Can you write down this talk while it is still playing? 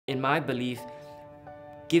In my belief,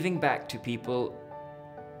 giving back to people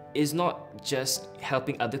is not just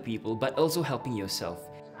helping other people, but also helping yourself.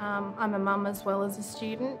 I'm a mum as well as a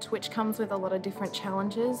student, which comes with a lot of different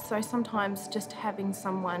challenges. So sometimes just having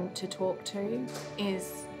someone to talk to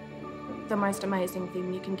is the most amazing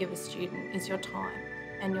thing you can give a student, is your time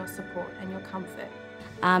and your support and your comfort.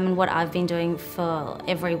 And what I've been doing for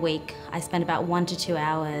every week, I spend about 1 to 2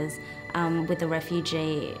 hours with a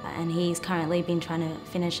refugee, and he's currently been trying to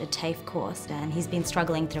finish a TAFE course, and he's been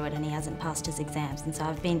struggling through it and he hasn't passed his exams. And so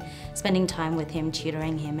I've been spending time with him,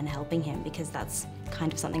 tutoring him and helping him, because that's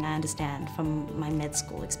kind of something I understand from my med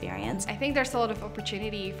school experience. I think there's a lot of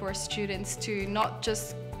opportunity for students to not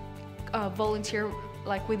just volunteer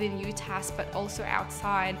like within UTAS, but also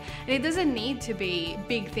outside. And it doesn't need to be a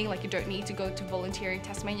big thing, like you don't need to go to volunteer in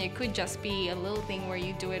Tasmania. It could just be a little thing where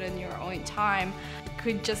you do it on your own time. It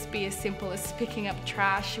could just be as simple as picking up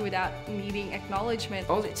trash without needing acknowledgement.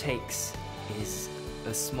 All it takes is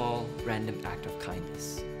a small random act of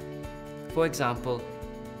kindness. For example,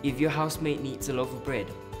 if your housemate needs a loaf of bread,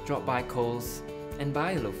 drop by Coles and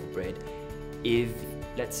buy a loaf of bread. If,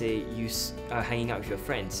 let's say, you are hanging out with your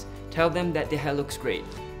friends, tell them that their hair looks great.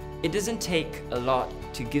 It doesn't take a lot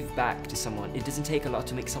to give back to someone. It doesn't take a lot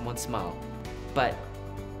to make someone smile. But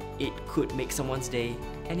it could make someone's day,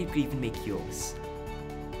 and it could even make yours.